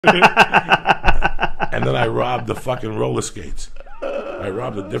And then I robbed the fucking roller skates. I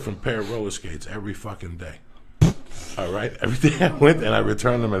robbed a different pair of roller skates every fucking day. All right? Every day I went and I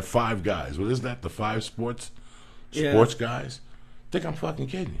returned them at Five Guys. What is that? The Five Sports Guys? Think I'm fucking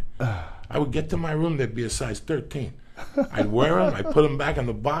kidding you. I would get to my room, there'd be a size 13. I'd wear them, I'd put them back in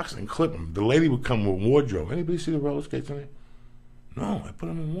the box and clip them. The lady would come with wardrobe. Anybody see the roller skates in there? No, I put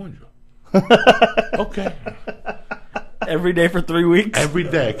them in wardrobe. Okay. Every day for 3 weeks? Every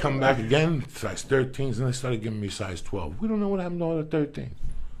day. I come back again, size 13s, and they started giving me size 12. We don't know what happened to all the 13s.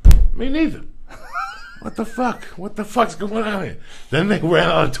 Me neither. What the fuck? What the fuck's going on here? Then they ran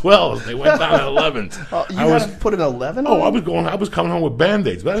out of 12s. They went down to 11s. Oh, you had to put an 11 on? I was coming home with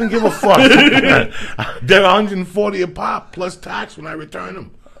Band-Aids, but I didn't give a fuck. They're 140 a pop, plus tax when I returned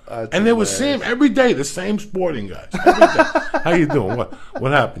them. And they were same every day, the same sporting guys. Every day. How you doing?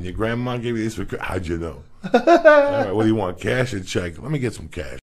 What happened? Your grandma gave you this? How'd you know? All right, what do you want, cash or check? Let me get some cash.